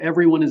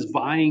Everyone is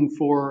vying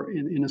for,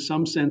 in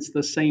some sense,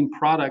 the same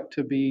product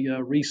to be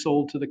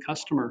resold to the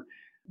customer.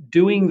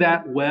 Doing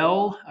that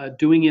well,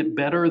 doing it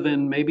better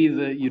than maybe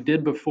you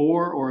did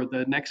before or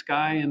the next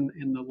guy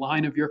in the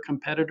line of your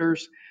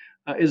competitors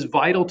is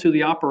vital to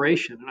the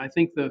operation. And I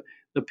think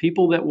the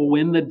people that will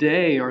win the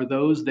day are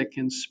those that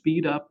can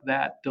speed up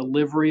that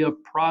delivery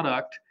of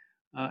product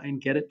and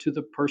get it to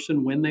the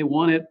person when they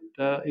want it,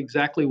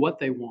 exactly what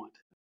they want.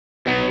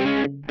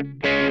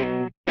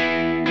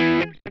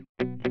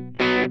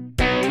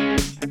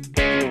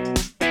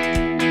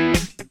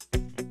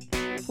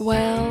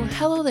 Well,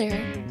 hello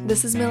there.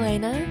 This is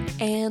Milena,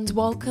 and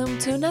welcome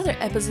to another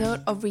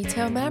episode of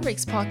Retail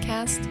Mavericks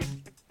podcast.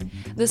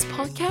 This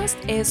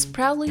podcast is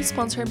proudly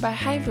sponsored by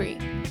Hivory.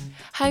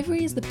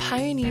 Hivory is the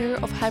pioneer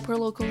of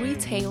hyperlocal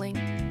retailing.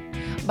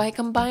 By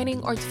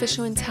combining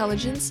artificial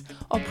intelligence,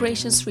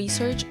 operations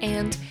research,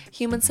 and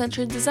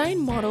human-centered design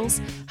models,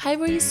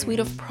 Hivory's suite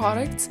of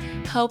products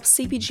helps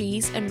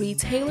CPGs and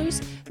retailers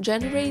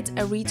generate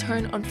a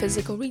return on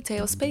physical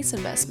retail space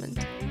investment.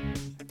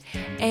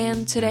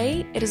 And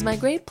today, it is my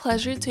great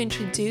pleasure to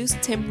introduce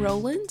Tim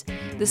Rowland,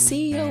 the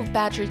CEO of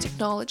Badger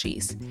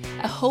Technologies,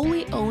 a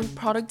wholly owned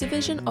product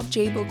division of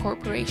Jabil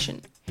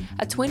Corporation,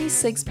 a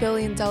 $26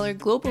 billion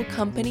global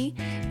company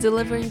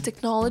delivering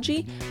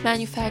technology,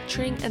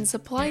 manufacturing, and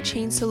supply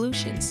chain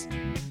solutions.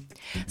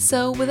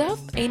 So without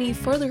any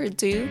further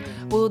ado,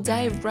 we'll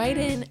dive right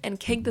in and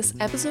kick this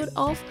episode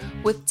off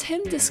with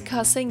Tim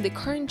discussing the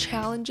current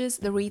challenges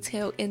the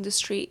retail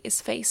industry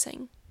is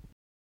facing.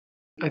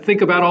 I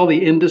think about all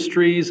the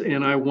industries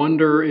and I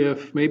wonder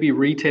if maybe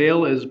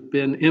retail has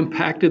been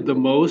impacted the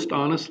most,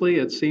 honestly.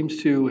 It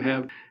seems to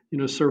have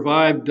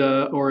survived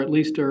or at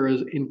least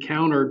has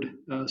encountered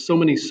so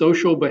many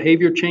social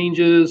behavior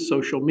changes,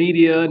 social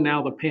media,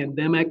 now the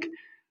pandemic,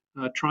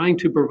 trying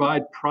to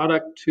provide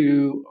product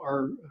to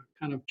our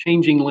kind of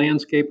changing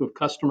landscape of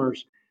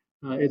customers.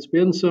 It's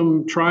been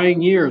some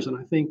trying years, and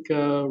I think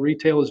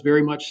retail is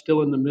very much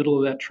still in the middle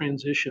of that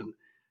transition.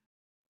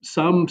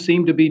 Some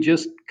seem to be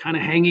just kind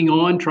of hanging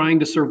on,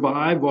 trying to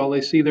survive while they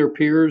see their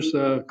peers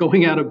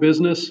going out of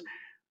business,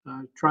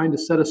 trying to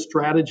set a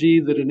strategy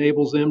that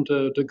enables them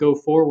to go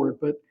forward.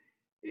 But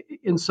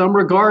in some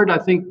regard, I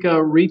think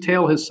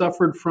retail has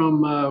suffered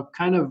from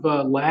kind of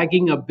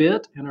lagging a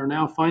bit and are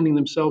now finding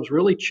themselves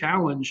really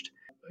challenged,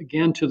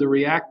 again, to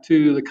react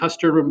to the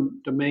customer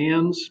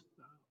demands.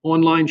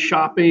 Online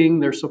shopping,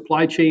 their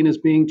supply chain is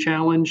being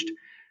challenged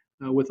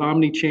with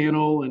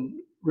omni-channel, and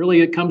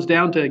really it comes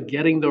down to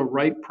getting the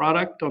right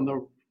product on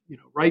the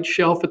right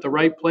shelf at the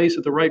right place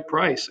at the right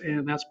price,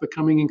 and that's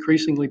becoming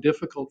increasingly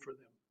difficult for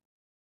them.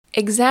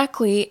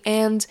 Exactly,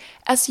 and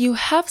as you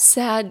have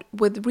said,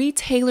 with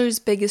retailers'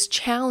 biggest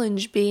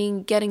challenge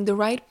being getting the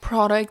right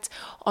product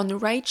on the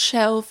right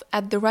shelf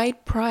at the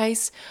right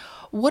price,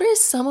 what are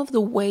some of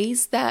the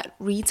ways that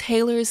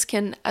retailers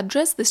can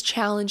address this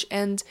challenge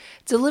and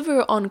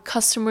deliver on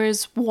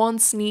customers'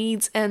 wants,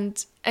 needs,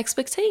 and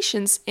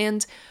expectations?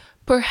 And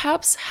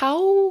perhaps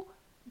how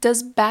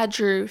does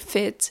Badger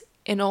fit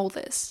in all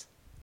this?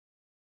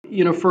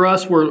 For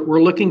us,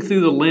 we're looking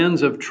through the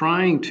lens of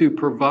trying to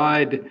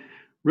provide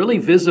really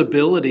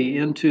visibility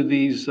into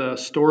these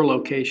store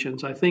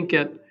locations. I think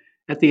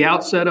at the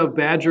outset of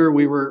Badger,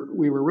 we were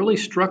really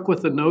struck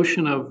with the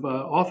notion of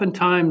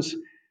oftentimes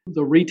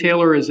the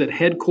retailer is at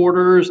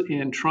headquarters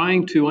and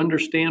trying to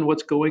understand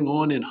what's going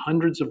on in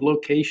hundreds of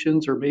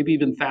locations or maybe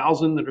even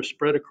thousands that are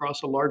spread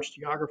across a large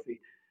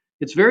geography.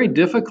 It's very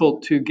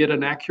difficult to get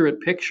an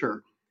accurate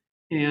picture.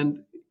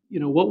 And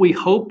what we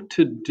hope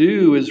to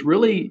do is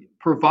really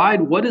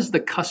provide what is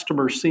the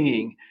customer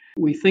seeing.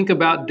 We think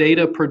about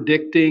data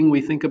predicting,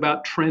 we think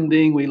about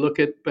trending, we look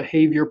at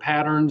behavior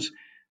patterns,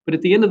 but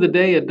at the end of the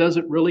day, it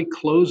doesn't really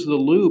close the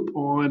loop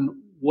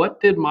on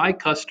what did my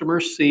customer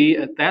see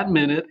at that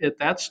minute at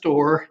that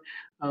store,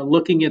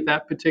 looking at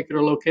that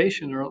particular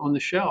location or on the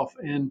shelf.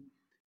 And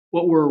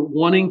what we're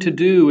wanting to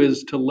do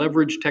is to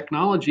leverage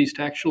technologies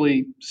to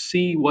actually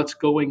see what's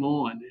going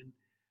on. And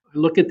I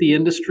look at the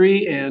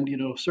industry, and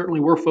certainly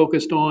we're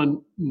focused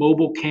on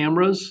mobile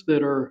cameras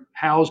that are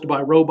housed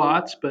by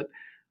robots, but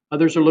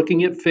others are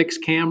looking at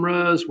fixed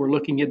cameras. We're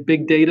looking at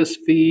big data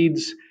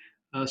feeds.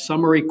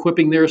 Some are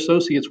equipping their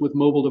associates with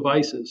mobile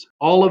devices.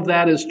 All of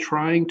that is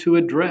trying to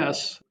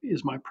address,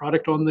 is my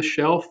product on the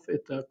shelf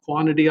at the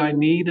quantity I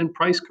need and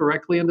priced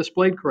correctly and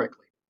displayed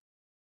correctly?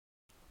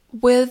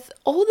 With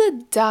all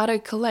the data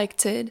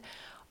collected,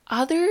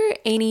 are there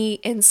any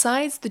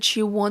insights that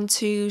you want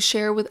to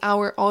share with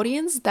our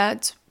audience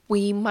that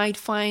we might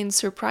find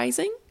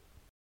surprising?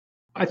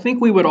 I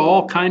think we would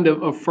all kind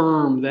of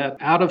affirm that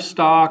out of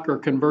stock or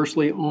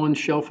conversely on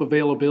shelf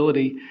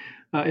availability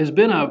has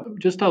been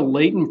just a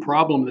latent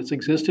problem that's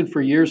existed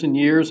for years and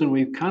years, and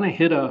we've kind of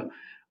hit a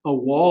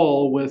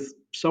wall with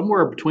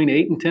somewhere between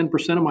 8 and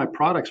 10% of my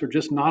products are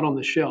just not on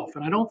the shelf.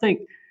 And I don't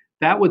think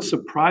that would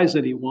surprise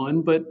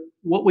anyone, but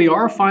what we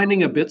are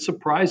finding a bit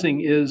surprising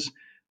is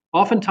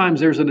oftentimes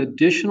there's an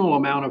additional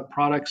amount of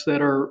products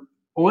that are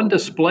on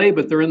display,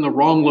 but they're in the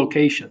wrong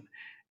location.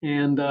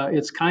 And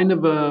it's kind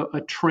of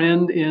a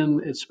trend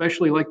in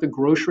especially like the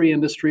grocery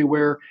industry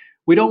where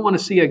we don't want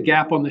to see a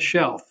gap on the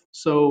shelf.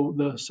 So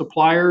the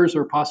suppliers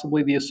or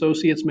possibly the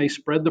associates may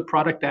spread the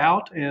product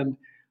out, and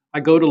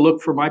I go to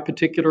look for my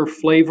particular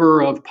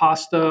flavor of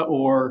pasta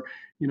or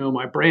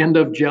my brand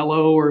of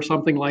Jello or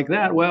something like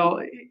that.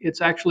 Well,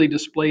 it's actually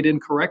displayed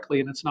incorrectly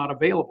and it's not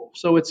available.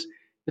 So it's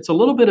a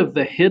little bit of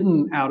the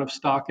hidden out of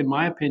stock, in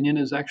my opinion,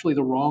 is actually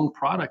the wrong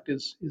product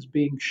is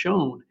being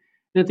shown.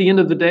 And at the end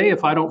of the day,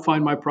 if I don't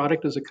find my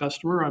product as a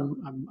customer,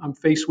 I'm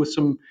faced with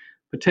some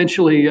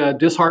potentially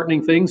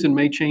disheartening things and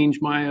may change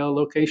my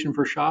location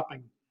for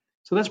shopping.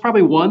 So that's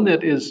probably one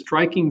that is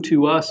striking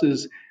to us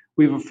is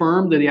we've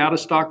affirmed that the out of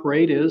stock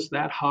rate is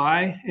that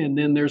high, and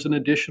then there's an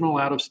additional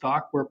out of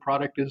stock where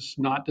product is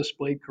not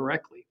displayed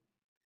correctly.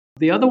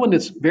 The other one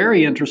that's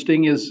very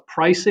interesting is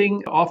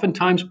pricing.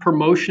 Oftentimes,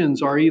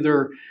 promotions are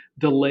either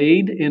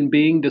delayed in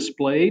being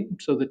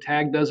displayed, so the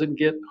tag doesn't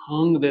get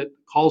hung that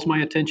calls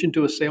my attention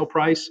to a sale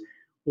price,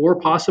 or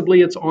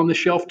possibly it's on the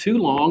shelf too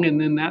long,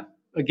 and then that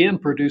again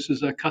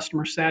produces a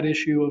customer sat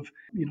issue of,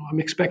 I'm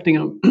expecting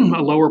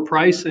a lower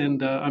price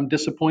and I'm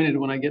disappointed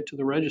when I get to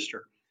the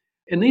register.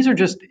 And these are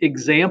just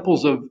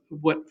examples of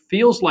what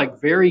feels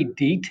like very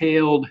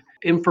detailed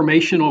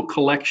informational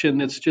collection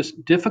that's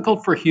just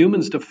difficult for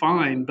humans to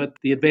find. But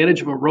the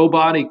advantage of a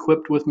robot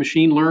equipped with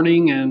machine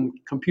learning and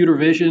computer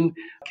vision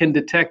can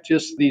detect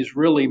just these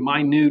really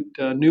minute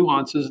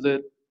nuances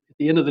that at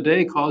the end of the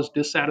day cause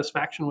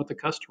dissatisfaction with the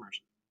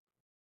customers.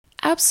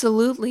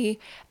 Absolutely.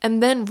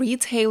 And then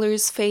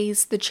retailers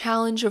face the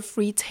challenge of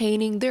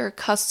retaining their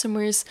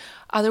customers,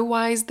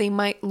 otherwise, they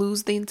might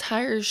lose the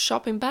entire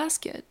shopping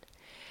basket.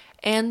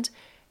 And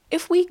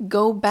if we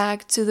go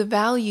back to the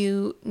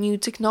value new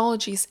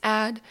technologies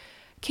add,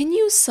 can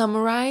you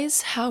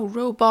summarize how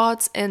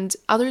robots and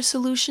other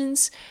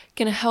solutions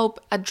can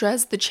help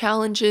address the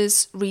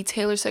challenges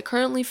retailers are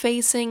currently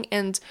facing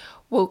and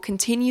will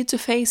continue to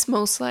face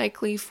most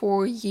likely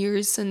for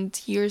years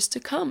and years to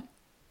come?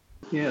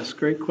 Yes,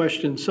 great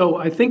question. So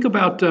I think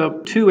about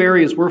two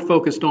areas we're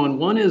focused on.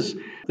 One is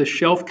the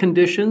shelf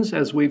conditions,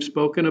 as we've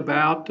spoken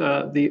about.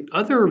 The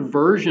other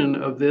version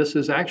of this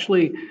is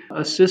actually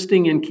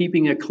assisting in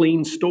keeping a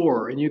clean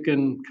store. And you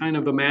can kind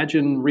of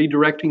imagine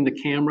redirecting the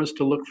cameras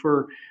to look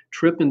for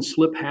trip and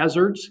slip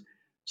hazards.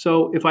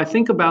 So if I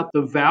think about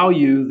the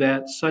value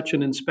that such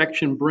an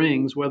inspection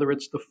brings, whether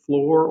it's the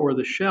floor or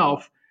the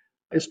shelf,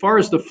 as far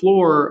as the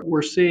floor,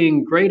 we're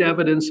seeing great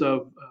evidence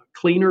of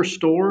cleaner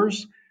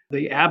stores,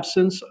 the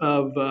absence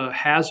of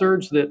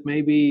hazards that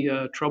may be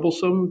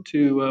troublesome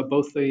to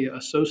both the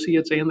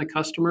associates and the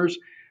customers.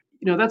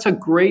 That's a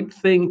great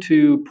thing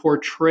to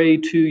portray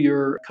to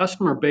your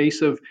customer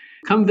base of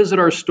come visit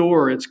our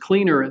store. It's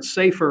cleaner, it's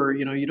safer.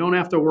 You don't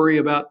have to worry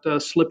about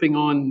slipping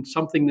on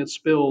something that's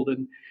spilled.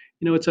 And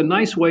it's a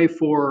nice way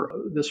for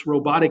this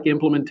robotic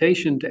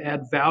implementation to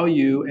add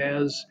value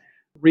as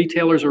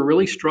retailers are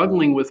really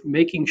struggling with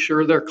making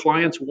sure their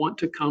clients want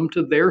to come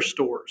to their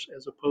stores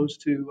as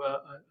opposed to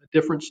a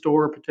different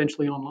store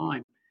potentially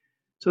online.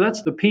 So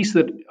that's the piece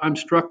that I'm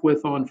struck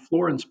with on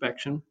floor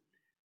inspection.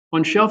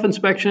 On shelf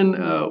inspection,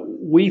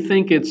 we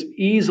think it's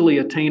easily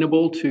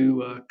attainable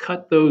to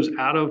cut those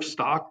out of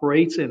stock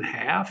rates in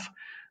half.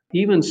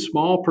 Even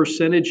small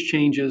percentage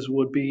changes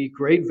would be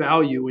great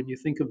value when you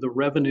think of the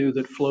revenue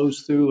that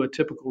flows through a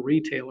typical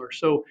retailer.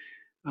 So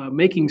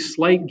making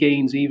slight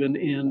gains even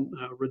in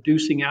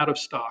reducing out of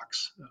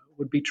stocks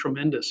would be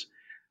tremendous.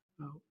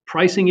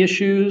 Pricing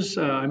issues,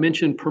 I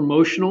mentioned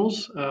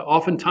promotionals.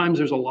 Oftentimes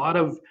there's a lot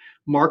of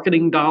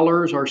marketing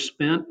dollars are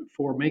spent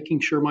for making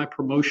sure my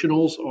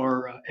promotionals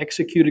are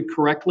executed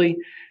correctly.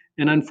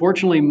 And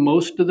unfortunately,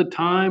 most of the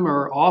time,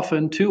 or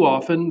often, too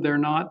often, they're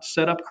not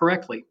set up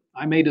correctly.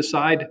 I may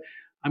decide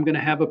I'm going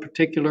to have a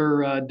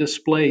particular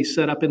display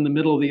set up in the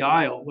middle of the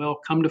aisle. Well,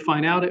 come to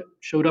find out, it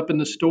showed up in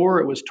the store,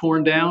 it was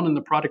torn down, and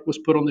the product was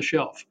put on the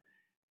shelf.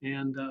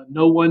 And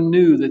no one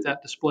knew that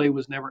that display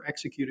was never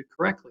executed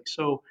correctly.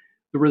 So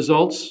the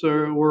results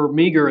were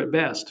meager at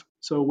best.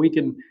 So we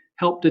can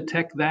help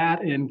detect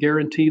that and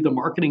guarantee the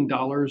marketing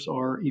dollars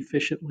are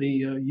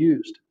efficiently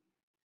used.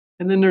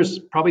 And then there's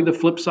probably the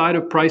flip side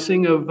of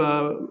pricing of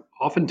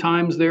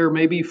oftentimes there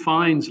may be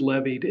fines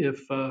levied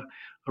if a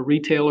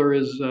retailer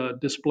is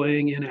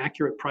displaying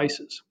inaccurate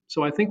prices.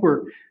 So I think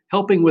we're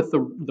helping with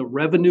the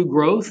revenue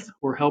growth.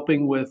 We're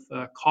helping with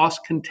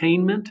cost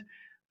containment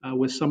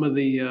with some of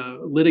the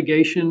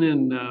litigation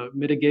and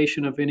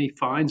mitigation of any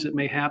fines that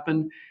may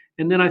happen.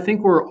 And then I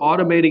think we're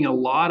automating a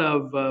lot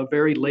of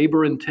very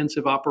labor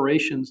intensive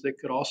operations that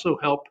could also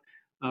help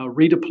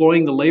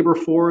redeploying the labor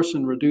force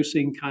and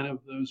reducing kind of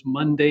those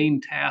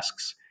mundane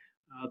tasks,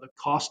 the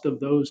cost of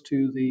those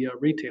to the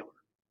retailer.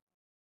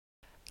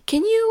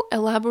 Can you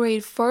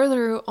elaborate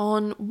further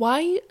on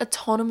why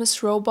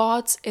autonomous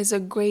robots is a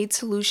great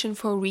solution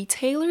for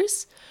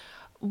retailers?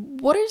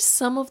 What are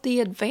some of the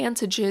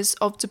advantages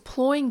of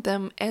deploying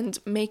them and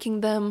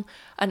making them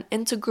an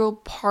integral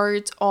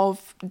part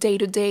of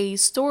day-to-day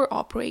store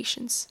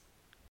operations?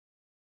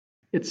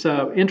 It's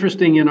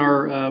interesting in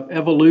our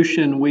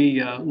evolution,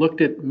 we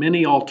looked at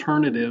many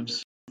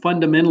alternatives.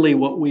 Fundamentally,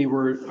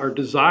 our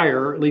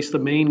desire, at least the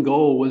main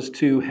goal, was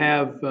to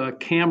have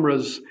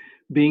cameras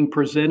being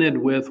presented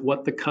with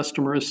what the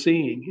customer is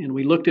seeing. And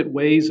we looked at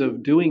ways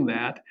of doing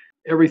that.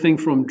 Everything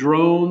from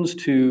drones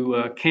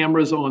to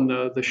cameras on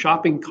the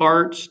shopping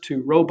carts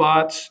to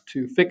robots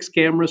to fixed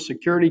cameras,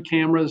 security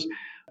cameras.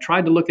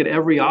 Tried to look at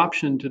every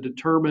option to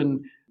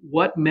determine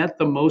what met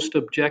the most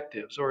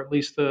objectives, or at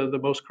least the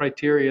most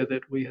criteria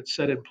that we had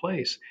set in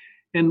place.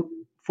 And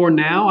for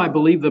now, I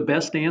believe the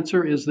best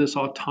answer is this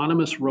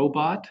autonomous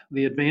robot.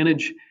 The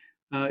advantage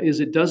is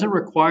it doesn't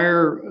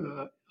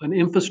require an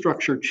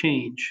infrastructure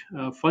change.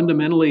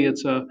 Fundamentally,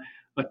 it's a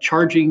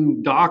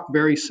charging dock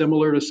very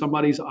similar to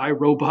somebody's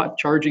iRobot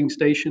charging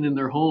station in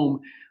their home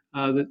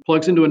that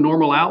plugs into a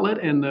normal outlet,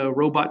 and the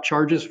robot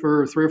charges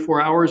for 3 or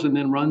 4 hours and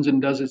then runs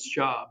and does its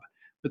job.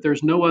 But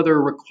there's no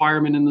other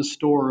requirement in the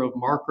store of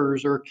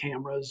markers or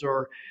cameras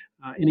or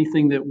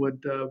anything that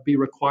would be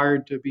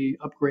required to be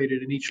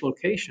upgraded in each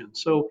location.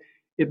 So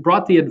it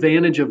brought the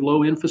advantage of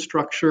low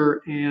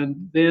infrastructure,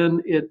 and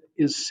then it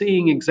is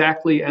seeing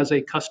exactly as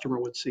a customer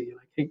would see. And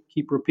I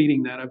keep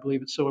repeating that. I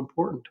believe it's so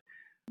important.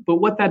 But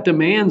what that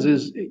demands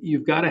is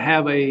you've got to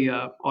have a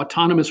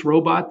autonomous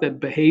robot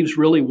that behaves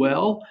really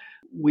well.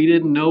 We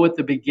didn't know at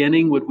the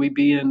beginning, would we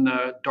be in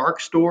dark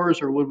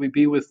stores or would we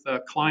be with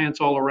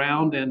clients all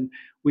around? And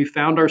we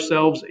found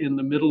ourselves in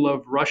the middle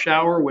of rush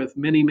hour with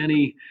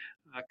many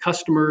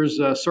customers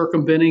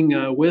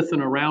circumventing with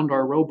and around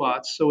our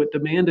robots. So it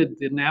demanded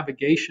the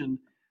navigation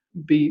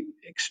be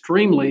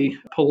extremely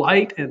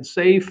polite and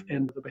safe,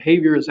 and the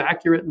behavior is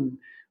accurate and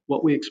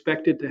what we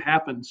expected to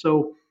happen.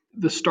 So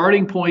the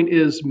starting point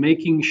is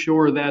making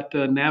sure that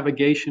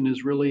navigation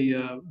is really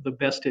the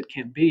best it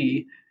can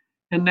be.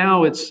 And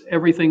now it's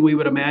everything we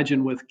would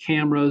imagine with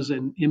cameras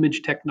and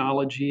image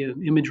technology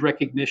and image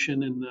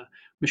recognition, and the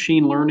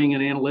machine learning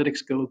and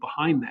analytics go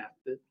behind that.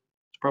 It's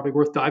probably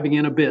worth diving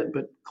in a bit,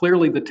 but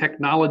clearly the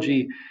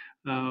technology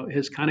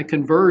has kind of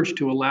converged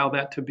to allow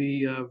that to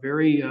be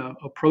very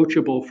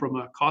approachable from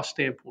a cost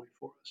standpoint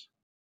for us.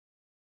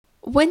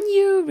 When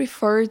you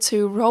refer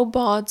to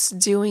robots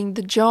doing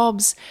the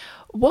jobs,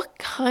 what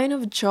kind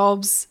of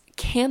jobs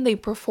can they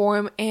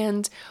perform,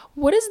 and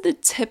what is the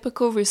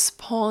typical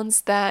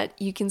response that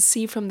you can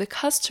see from the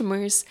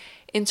customers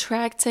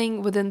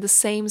interacting within the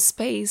same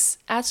space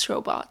as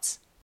robots?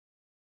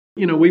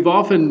 We've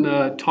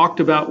often talked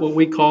about what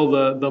we call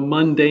the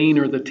mundane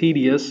or the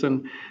tedious,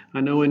 and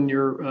I know in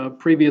your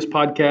previous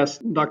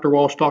podcast, Dr.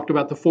 Walsh talked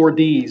about the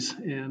 4Ds,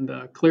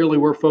 and clearly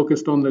we're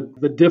focused on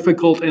the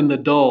difficult and the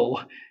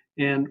dull.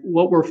 And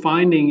what we're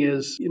finding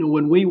is,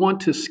 when we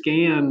want to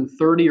scan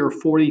 30 or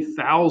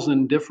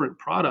 40,000 different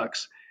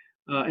products,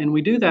 and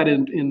we do that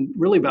in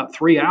really about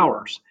 3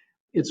 hours,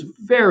 it's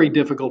very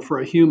difficult for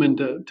a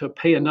human to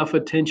pay enough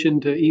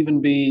attention to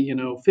even be,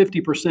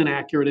 50%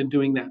 accurate in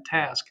doing that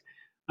task.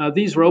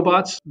 These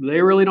robots,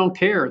 they really don't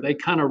care. They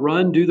kind of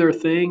run, do their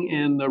thing,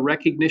 and the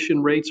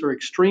recognition rates are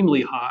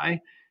extremely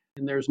high,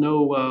 and there's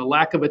no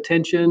lack of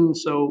attention.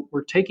 So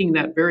we're taking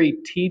that very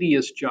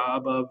tedious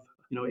job of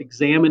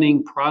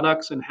examining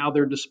products and how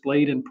they're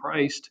displayed and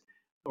priced,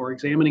 or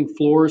examining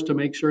floors to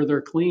make sure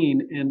they're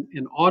clean,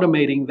 and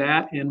automating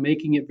that and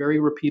making it very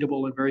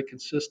repeatable and very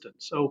consistent.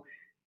 So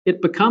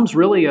it becomes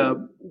really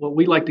what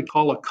we like to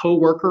call a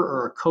coworker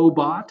or a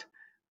cobot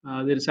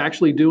that is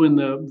actually doing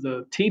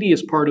the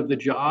tedious part of the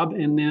job,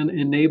 and then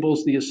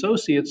enables the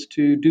associates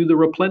to do the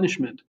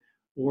replenishment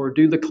or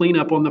do the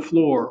cleanup on the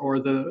floor, or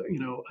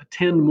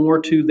attend more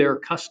to their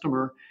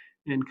customer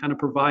and kind of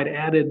provide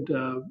added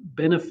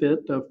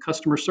benefit of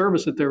customer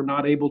service that they're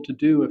not able to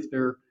do if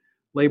their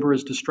labor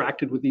is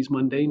distracted with these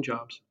mundane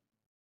jobs.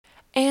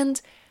 And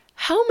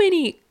how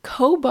many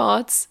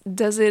cobots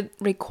does it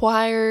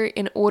require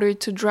in order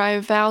to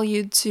drive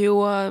value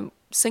to a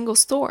single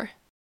store?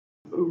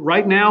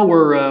 Right now,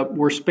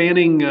 we're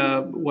spanning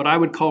what I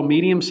would call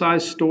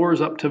medium-sized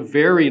stores up to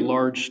very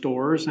large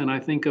stores, and I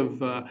think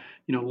of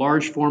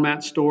large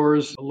format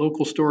stores. A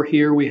local store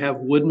here, we have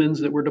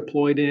Woodman's that we're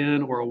deployed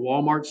in, or a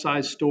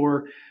Walmart-sized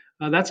store.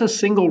 That's a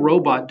single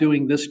robot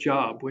doing this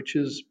job, which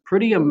is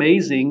pretty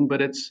amazing.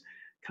 But it's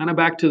kind of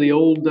back to the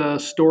old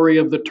story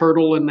of the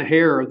turtle and the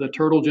hare. The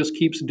turtle just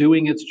keeps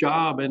doing its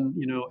job, and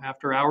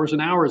after hours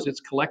and hours,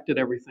 it's collected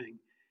everything.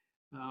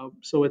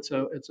 So it's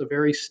a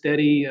very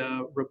steady,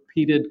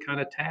 repeated kind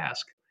of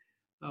task.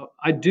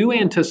 I do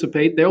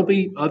anticipate there'll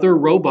be other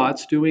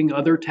robots doing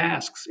other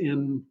tasks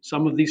in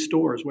some of these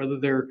stores, whether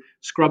they're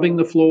scrubbing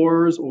the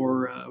floors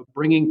or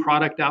bringing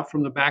product out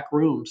from the back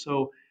room.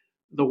 So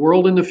the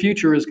world in the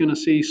future is going to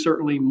see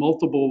certainly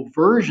multiple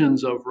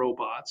versions of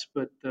robots,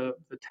 but the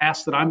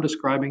tasks that I'm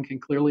describing can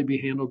clearly be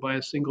handled by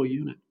a single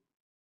unit.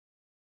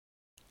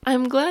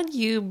 I'm glad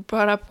you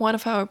brought up one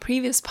of our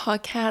previous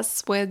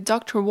podcasts with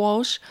Dr.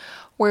 Walsh,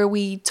 where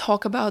we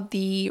talk about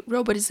the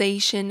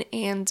robotization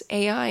and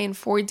AI and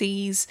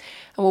 4Ds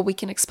and what we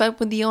can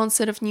expect with the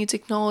onset of new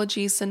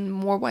technologies and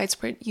more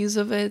widespread use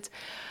of it.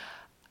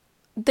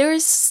 There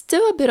is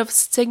still a bit of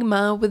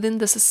stigma within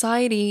the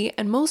society,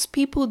 and most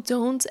people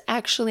don't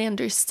actually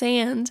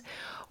understand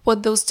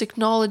what those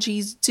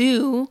technologies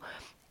do,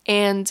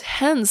 and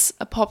hence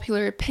a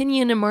popular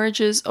opinion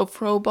emerges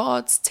of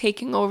robots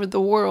taking over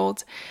the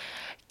world.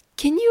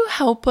 Can you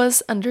help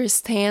us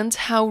understand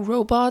how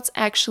robots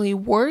actually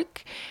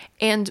work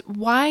and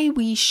why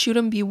we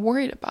shouldn't be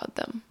worried about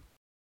them?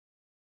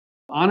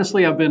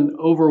 Honestly, I've been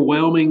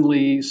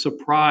overwhelmingly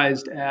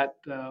surprised at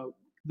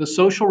the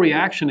social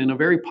reaction in a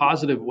very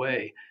positive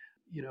way.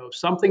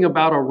 Something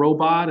about a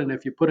robot, and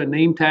if you put a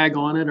name tag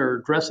on it or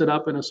dress it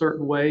up in a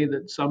certain way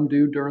that some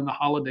do during the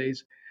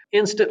holidays,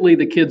 instantly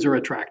the kids are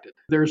attracted.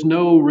 There's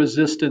no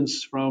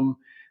resistance from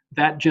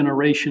that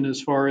generation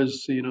as far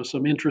as,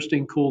 some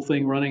interesting, cool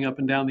thing running up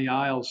and down the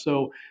aisles.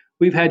 So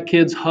we've had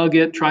kids hug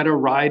it, try to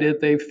ride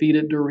it, they feed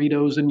it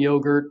Doritos and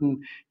yogurt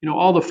and,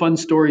 all the fun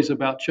stories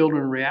about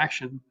children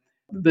reaction.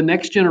 The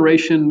next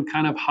generation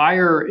kind of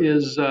higher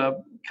is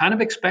kind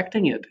of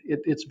expecting it.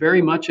 It's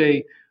very much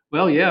a,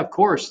 well, yeah, of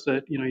course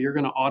that you're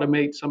going to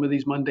automate some of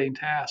these mundane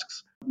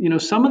tasks.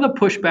 Some of the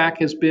pushback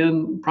has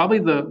been probably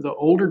the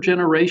older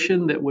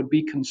generation that would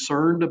be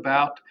concerned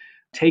about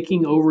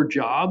taking over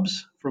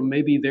jobs from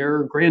maybe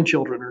their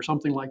grandchildren or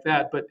something like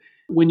that. But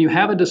when you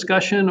have a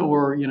discussion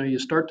or you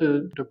start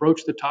to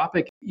broach the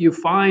topic, you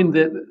find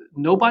that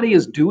nobody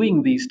is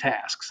doing these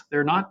tasks.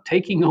 They're not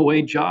taking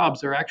away jobs.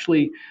 They're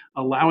actually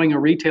allowing a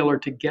retailer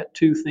to get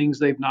to things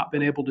they've not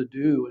been able to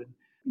do.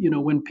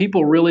 And when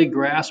people really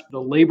grasp the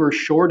labor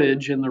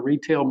shortage in the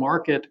retail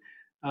market,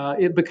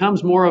 it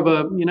becomes more of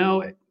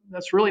a,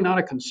 that's really not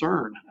a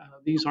concern.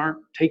 These aren't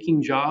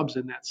taking jobs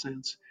in that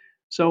sense.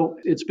 So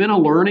it's been a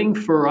learning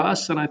for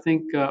us, and I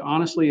think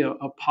honestly a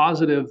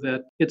positive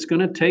that it's going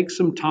to take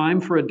some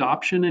time for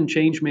adoption and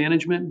change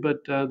management, but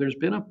there's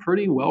been a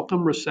pretty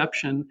welcome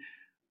reception.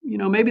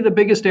 Maybe the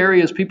biggest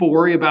area is people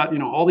worry about,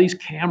 all these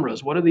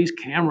cameras. What are these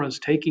cameras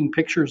taking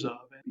pictures of?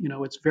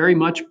 It's very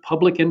much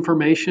public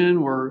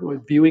information. We're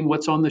viewing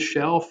what's on the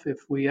shelf. If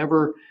we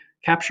ever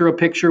capture a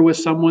picture with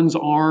someone's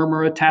arm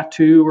or a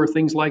tattoo or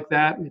things like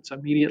that, it's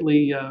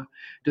immediately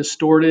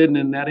distorted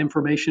and that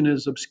information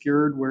is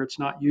obscured where it's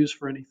not used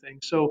for anything.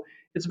 So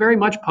it's very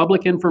much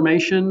public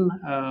information.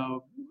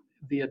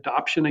 The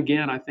adoption,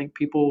 again, I think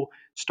people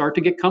start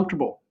to get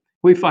comfortable.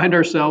 We find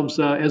ourselves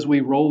as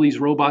we roll these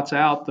robots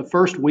out, the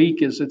first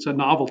week it's a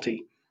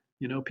novelty.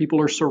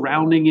 People are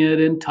surrounding it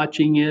and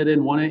touching it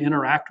and want to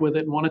interact with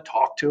it and want to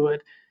talk to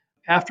it.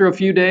 After a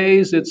few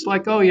days, it's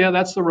like, oh yeah,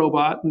 that's the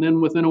robot. And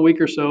then within a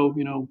week or so,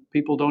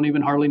 people don't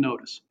even hardly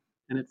notice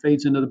and it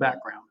fades into the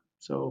background.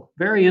 So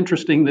very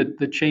interesting that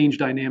the change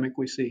dynamic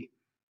we see.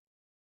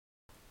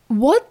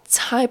 What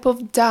type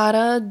of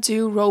data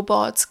do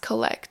robots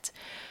collect?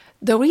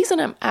 The reason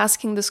I'm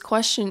asking this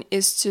question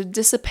is to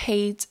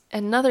dissipate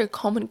another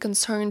common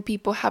concern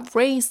people have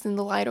raised in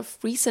the light of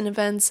recent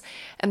events,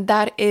 and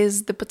that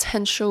is the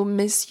potential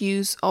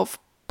misuse of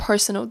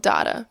personal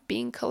data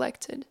being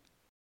collected.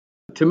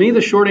 To me,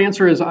 the short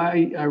answer is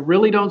I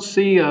really don't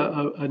see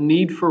a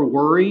need for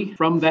worry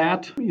from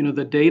that.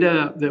 The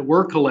data that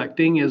we're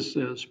collecting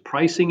is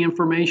pricing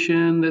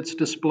information that's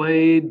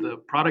displayed, the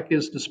product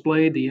is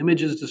displayed, the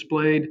image is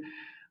displayed.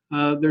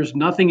 There's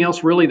nothing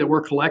else really that we're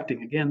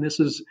collecting. Again,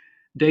 this is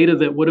data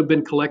that would have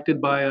been collected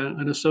by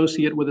an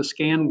associate with a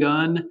scan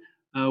gun.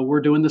 We're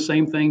doing the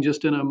same thing,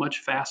 just in a much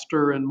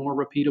faster and more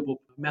repeatable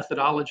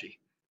methodology.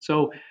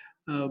 So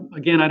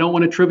again, I don't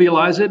want to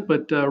trivialize it,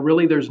 but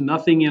really there's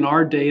nothing in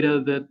our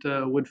data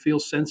that would feel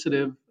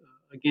sensitive,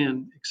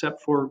 again,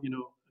 except for,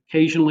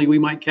 occasionally we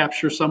might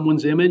capture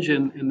someone's image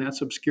and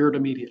that's obscured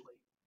immediately.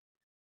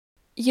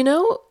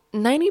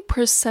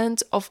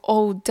 90% of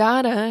all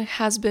data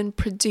has been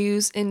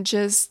produced in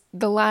just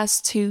the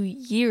last 2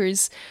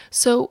 years.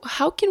 So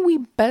how can we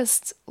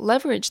best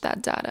leverage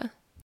that data?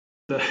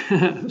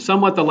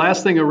 Somewhat the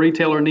last thing a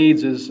retailer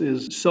needs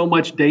is so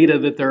much data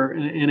that they're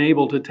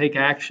enabled to take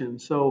action.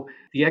 So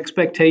the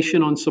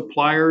expectation on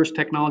suppliers,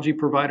 technology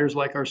providers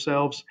like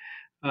ourselves,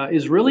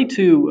 is really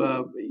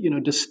to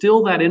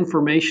distill that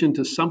information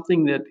to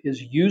something that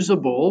is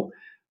usable,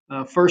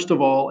 first of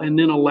all, and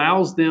then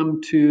allows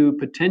them to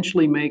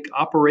potentially make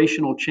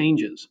operational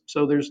changes.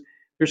 So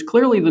there's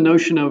clearly the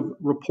notion of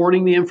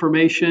reporting the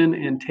information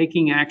and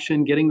taking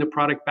action, getting the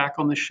product back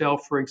on the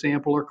shelf, for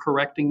example, or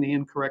correcting the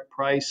incorrect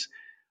price.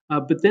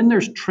 But then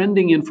there's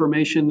trending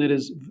information that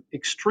is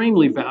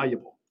extremely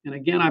valuable. And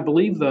again, I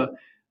believe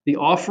the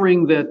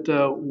offering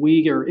that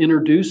we are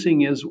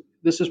introducing is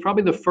this is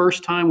probably the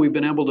first time we've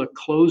been able to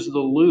close the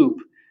loop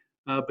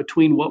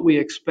between what we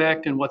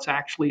expect and what's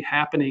actually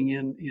happening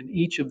in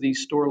each of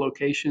these store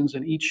locations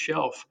and each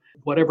shelf,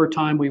 whatever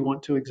time we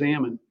want to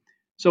examine.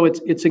 So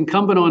it's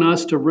incumbent on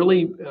us to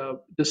really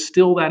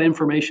distill that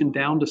information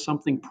down to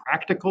something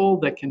practical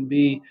that can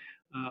be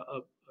a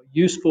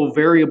useful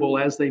variable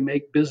as they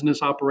make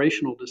business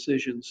operational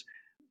decisions.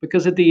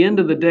 Because at the end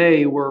of the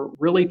day, we're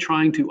really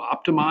trying to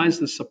optimize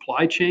the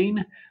supply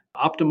chain,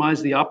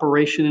 optimize the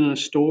operation in a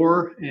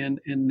store.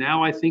 And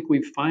now I think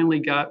we've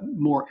finally got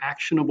more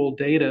actionable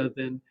data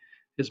than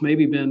has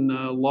maybe been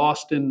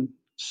lost in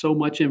so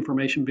much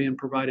information being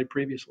provided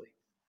previously.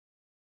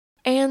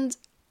 And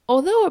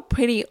although a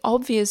pretty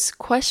obvious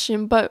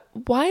question, but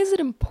why is it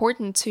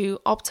important to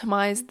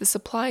optimize the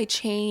supply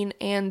chain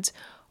and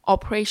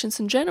operations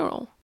in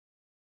general?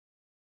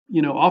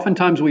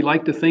 Oftentimes we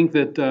like to think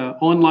that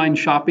online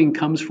shopping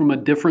comes from a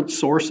different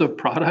source of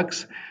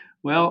products.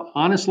 Well,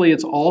 honestly,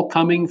 it's all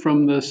coming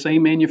from the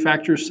same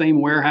manufacturer,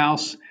 same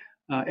warehouse.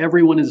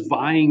 Everyone is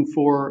vying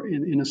for,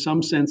 in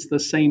some sense, the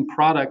same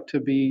product to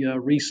be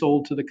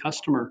resold to the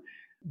customer.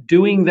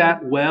 Doing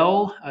that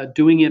well,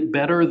 doing it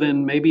better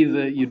than maybe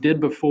you did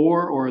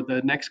before or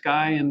the next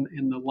guy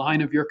in the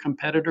line of your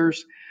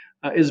competitors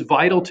is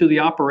vital to the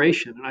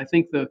operation. And I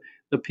think the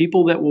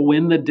people that will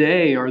win the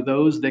day are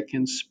those that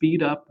can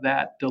speed up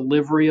that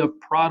delivery of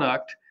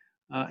product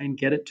and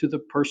get it to the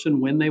person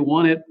when they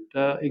want it,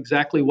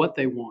 exactly what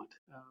they want.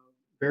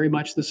 Very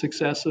much the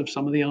success of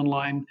some of the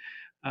online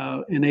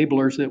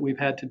enablers that we've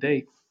had to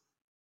date.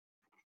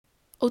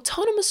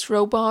 Autonomous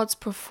robots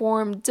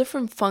perform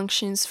different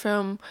functions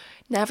from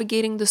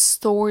navigating the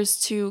stores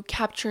to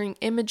capturing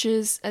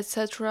images,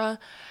 etc.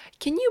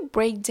 Can you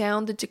break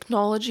down the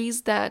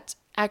technologies that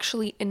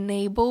actually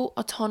enable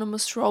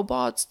autonomous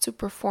robots to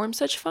perform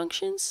such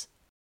functions?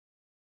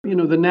 The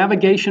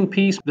navigation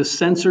piece, the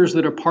sensors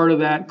that are part of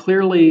that,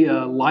 clearly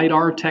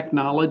LiDAR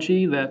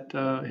technology that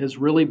has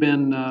really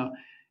been,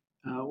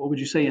 what would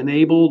you say,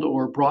 enabled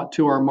or brought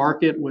to our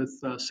market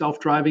with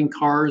self-driving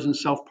cars and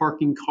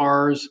self-parking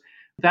cars.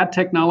 That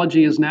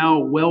technology is now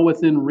well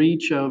within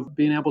reach of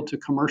being able to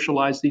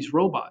commercialize these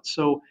robots.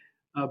 So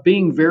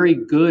being very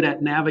good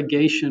at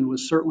navigation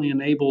was certainly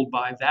enabled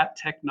by that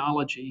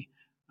technology.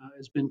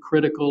 Has been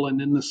critical, and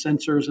then the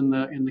sensors and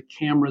the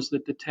cameras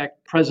that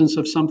detect presence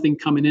of something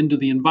coming into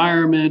the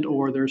environment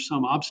or there's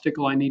some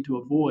obstacle I need to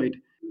avoid.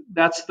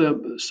 That's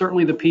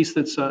certainly the piece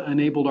that's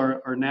enabled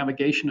our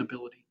navigation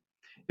ability.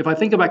 If I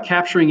think about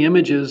capturing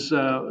images,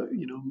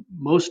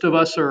 most of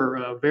us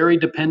are very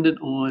dependent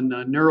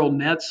on neural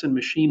nets and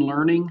machine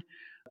learning,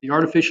 the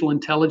artificial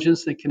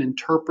intelligence that can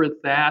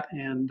interpret that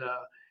and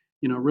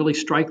really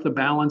strike the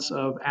balance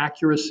of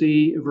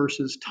accuracy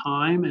versus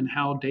time and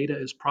how data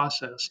is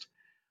processed.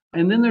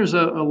 And then there's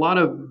a lot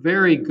of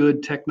very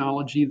good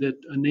technology that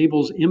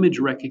enables image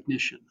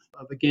recognition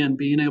of, again,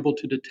 being able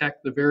to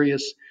detect the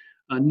various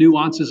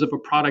nuances of a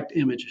product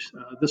image.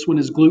 This one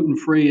is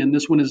gluten-free and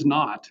this one is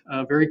not.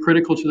 Very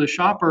critical to the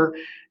shopper,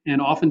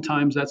 and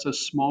oftentimes that's a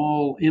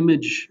small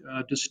image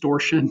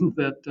distortion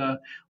that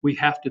we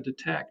have to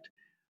detect.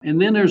 And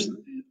then there's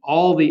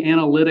all the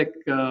analytic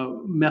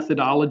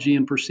methodology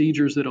and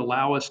procedures that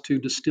allow us to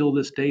distill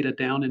this data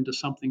down into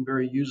something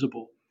very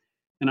usable.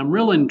 And I'm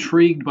real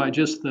intrigued by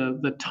just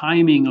the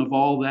timing of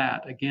all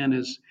that. Again,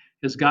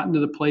 has gotten to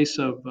the place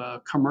of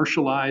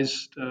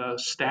commercialized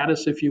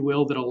status, if you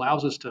will, that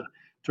allows us to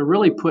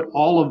really put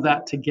all of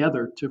that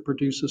together to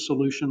produce a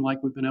solution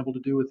like we've been able to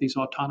do with these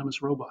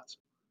autonomous robots.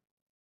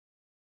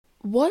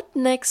 What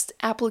next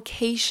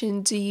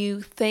application do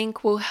you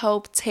think will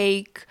help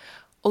take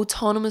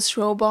autonomous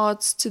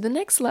robots to the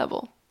next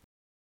level?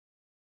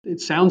 It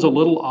sounds a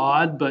little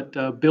odd,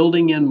 but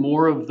building in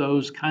more of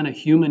those kind of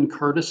human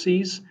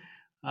courtesies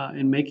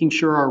and making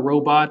sure our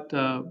robot,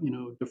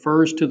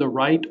 defers to the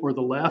right or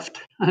the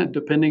left,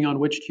 depending on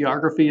which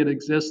geography it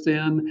exists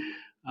in.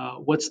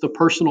 What's the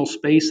personal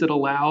space it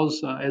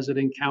allows as it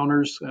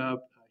encounters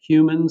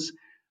humans?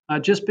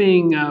 Just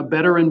being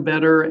better and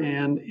better,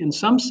 and in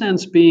some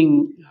sense,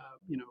 being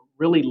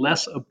really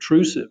less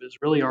obtrusive is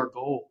really our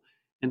goal,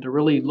 and to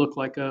really look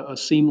like a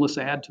seamless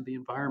add to the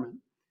environment.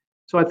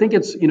 So I think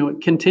it's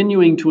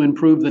continuing to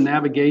improve the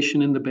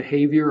navigation and the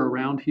behavior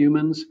around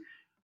humans.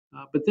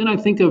 But then I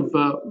think of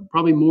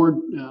probably more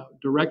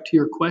direct to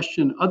your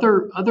question,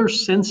 other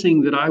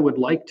sensing that I would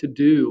like to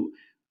do.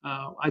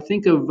 I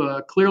think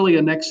of clearly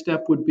a next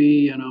step would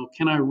be,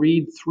 can I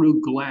read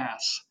through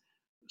glass?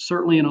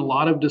 Certainly in a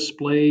lot of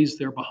displays,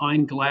 they're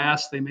behind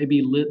glass. They may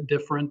be lit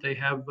different. They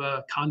have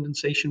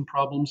condensation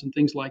problems and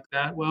things like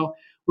that. Well,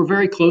 we're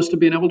very close to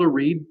being able to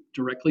read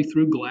directly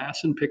through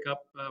glass and pick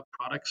up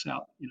products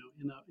out,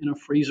 in a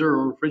freezer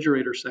or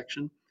refrigerator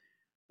section.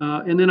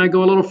 And then I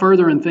go a little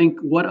further and think,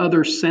 what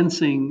other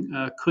sensing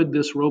could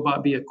this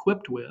robot be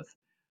equipped with?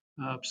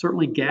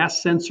 Certainly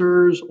gas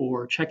sensors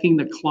or checking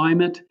the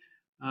climate.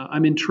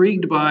 I'm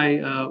intrigued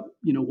by,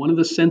 one of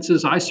the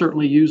senses I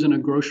certainly use in a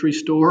grocery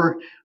store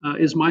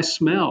is my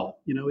smell.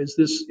 Is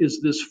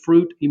this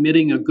fruit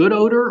emitting a good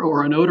odor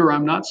or an odor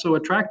I'm not so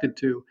attracted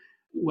to?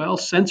 Well,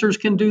 sensors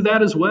can do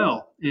that as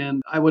well.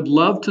 And I would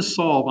love to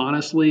solve,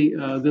 honestly,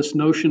 this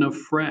notion of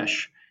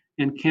fresh.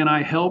 And can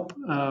I help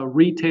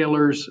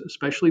retailers,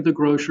 especially the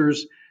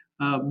grocers,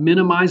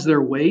 minimize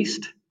their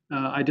waste?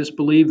 I just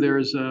believe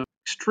there's an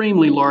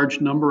extremely large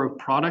number of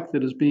product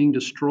that is being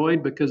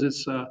destroyed because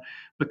it's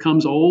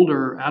becomes old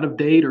or out of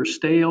date or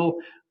stale.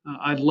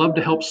 I'd love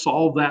to help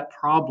solve that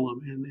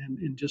problem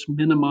and just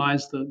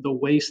minimize the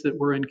waste that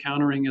we're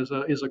encountering as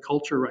a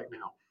culture right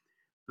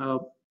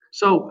now.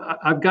 So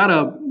I've got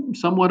a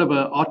somewhat of an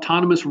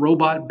autonomous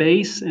robot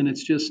base, and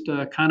it's just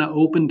kind of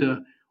open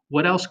to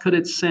what else could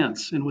it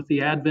sense? And with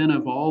the advent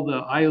of all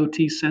the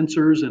IoT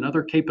sensors and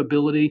other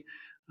capability,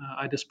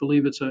 I just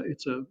believe it's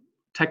a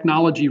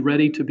technology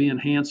ready to be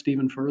enhanced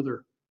even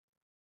further.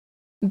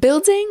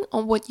 Building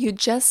on what you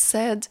just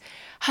said,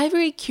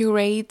 Hivery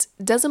Curate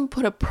doesn't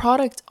put a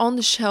product on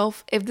the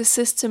shelf if the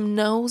system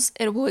knows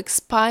it will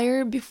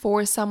expire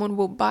before someone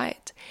will buy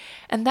it.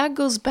 And that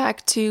goes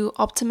back to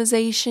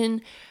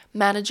optimization,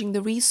 managing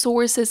the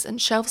resources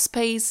and shelf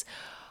space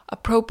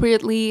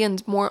appropriately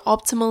and more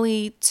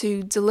optimally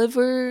to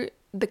deliver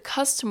the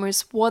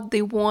customers what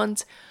they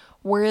want,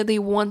 where they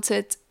want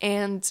it,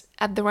 and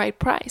at the right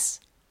price.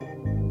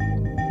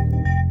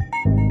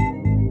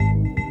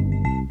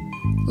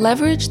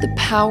 Leverage the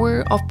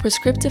power of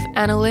prescriptive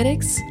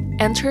analytics,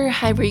 enter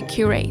Hivery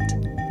Curate,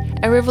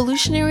 a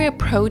revolutionary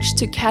approach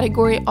to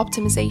category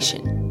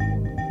optimization.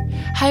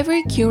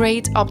 Hivery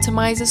Curate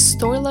optimizes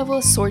store-level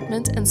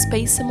assortment and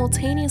space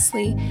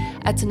simultaneously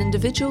at an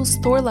individual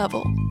store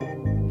level.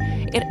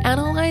 It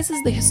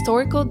analyzes the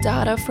historical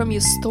data from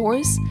your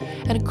stores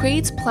and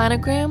creates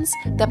planograms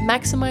that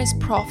maximize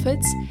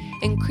profits,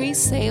 increase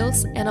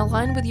sales, and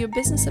align with your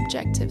business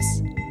objectives.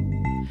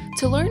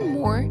 To learn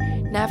more,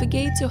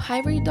 navigate to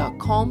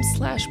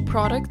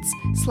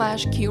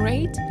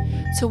hivery.com/products/curate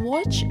to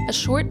watch a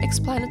short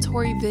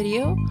explanatory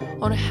video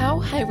on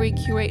how Hivery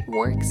Curate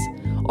works,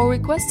 or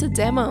request a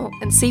demo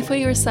and see for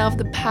yourself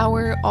the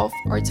power of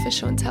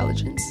artificial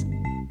intelligence.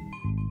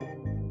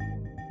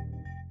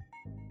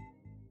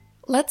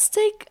 Let's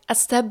take a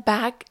step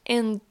back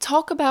and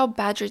talk about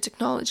Badger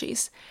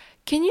Technologies.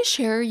 Can you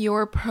share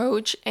your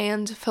approach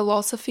and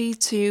philosophy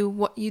to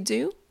what you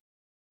do?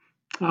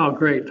 Oh,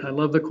 great. I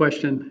love the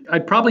question.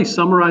 I'd probably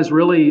summarize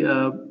really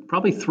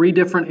probably three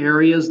different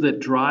areas that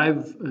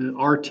drive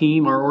our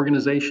team, our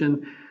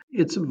organization.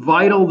 It's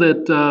vital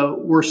that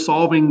we're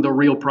solving the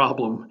real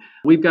problem.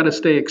 We've got to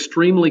stay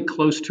extremely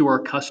close to our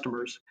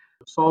customers,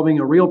 solving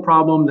a real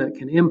problem that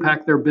can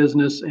impact their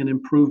business and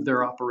improve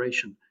their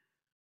operation.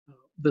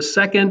 The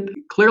second,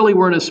 clearly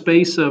we're in a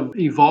space of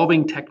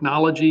evolving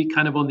technology,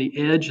 kind of on the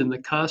edge and the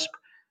cusp.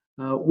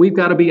 We've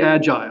got to be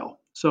agile.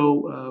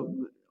 So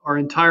our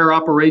entire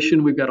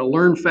operation, we've got to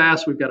learn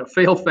fast, we've got to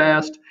fail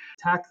fast,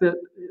 attack the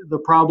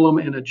problem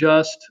and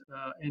adjust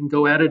and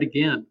go at it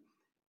again.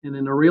 And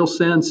in a real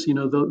sense,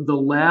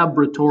 the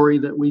laboratory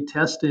that we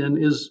test in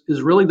is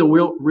really the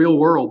real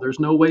world. There's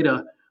no way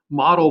to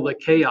model the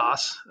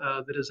chaos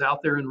that is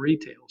out there in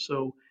retail.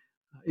 So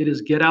it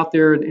is get out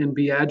there and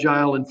be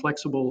agile and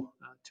flexible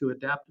to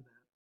adapt to that.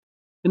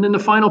 And then the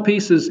final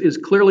piece is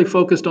clearly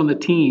focused on the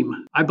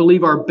team. I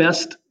believe our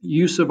best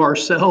use of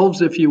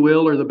ourselves, if you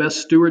will, or the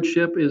best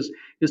stewardship is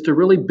to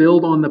really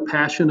build on the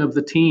passion of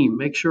the team.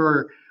 Make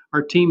sure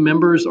our team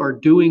members are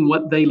doing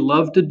what they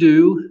love to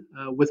do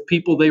with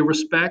people they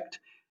respect,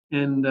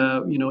 and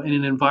in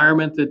an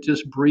environment that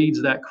just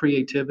breeds that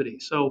creativity.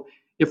 So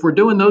if we're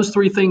doing those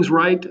three things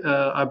right,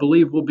 I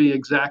believe we'll be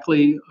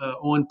exactly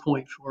on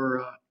point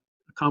for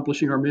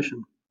accomplishing our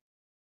mission.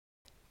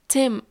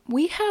 Tim,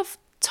 we have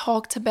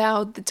talked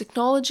about the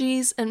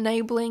technologies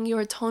enabling your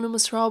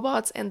autonomous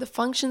robots and the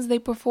functions they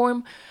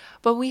perform,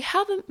 but we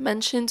haven't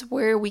mentioned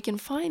where we can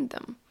find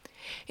them.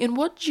 In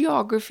what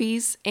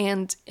geographies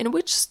and in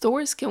which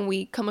stores can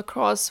we come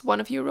across one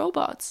of your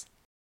robots?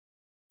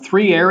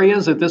 Three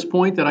areas at this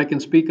point that I can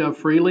speak of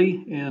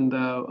freely, and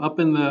up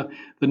in the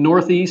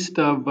northeast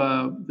of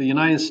the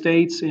United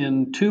States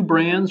in two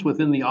brands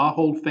within the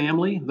Ahold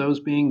family, those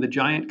being the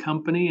Giant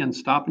Company and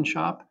Stop and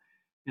Shop.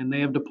 And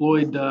they have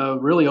deployed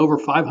really over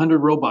 500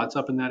 robots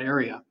up in that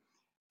area.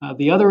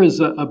 The other is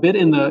a bit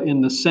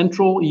in the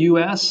central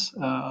U.S.,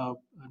 an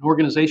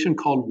organization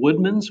called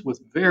Woodman's with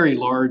very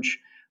large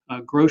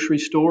grocery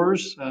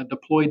stores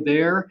deployed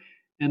there.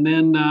 And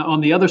then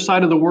on the other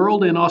side of the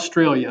world in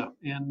Australia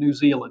and New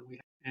Zealand.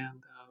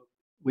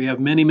 We have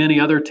many, many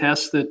other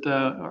tests that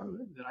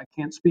I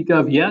can't speak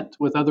of yet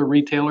with other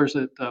retailers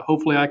that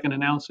hopefully I can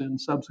announce in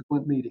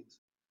subsequent meetings.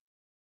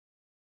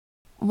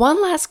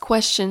 One last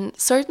question.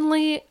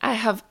 Certainly, I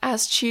have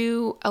asked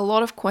you a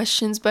lot of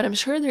questions, but I'm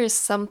sure there is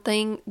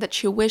something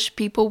that you wish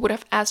people would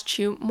have asked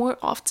you more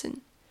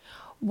often.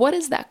 What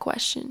is that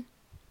question?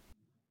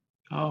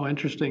 Oh,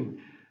 interesting.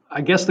 I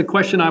guess the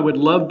question I would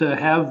love to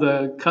have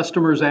the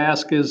customers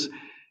ask is,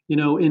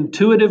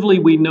 intuitively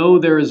we know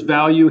there is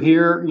value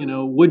here.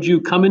 Would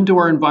you come into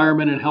our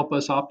environment and help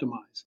us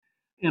optimize?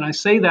 And I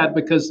say that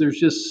because there's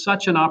just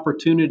such an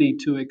opportunity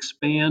to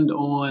expand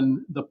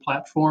on the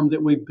platform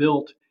that we've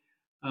built.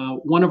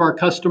 One of our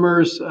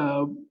customers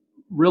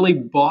really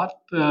bought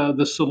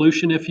the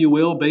solution, if you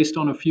will, based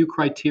on a few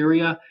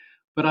criteria,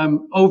 but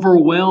I'm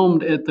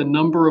overwhelmed at the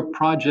number of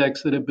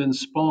projects that have been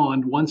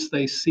spawned once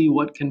they see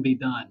what can be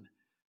done.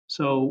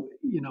 So,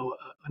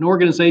 an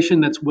organization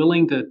that's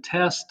willing to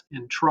test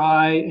and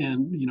try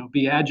and,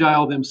 be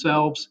agile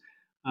themselves,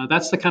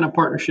 that's the kind of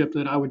partnership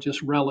that I would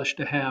just relish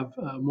to have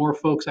more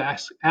folks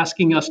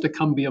asking us to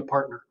come be a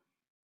partner.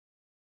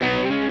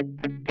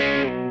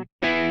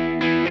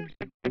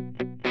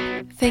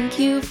 Thank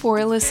you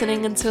for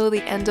listening until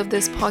the end of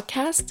this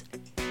podcast.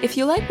 If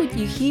you like what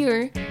you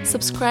hear,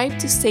 subscribe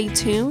to stay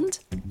tuned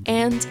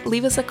and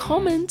leave us a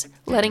comment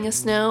letting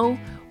us know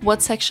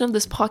what section of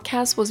this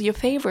podcast was your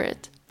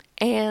favorite.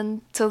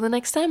 And till the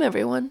next time,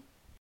 everyone.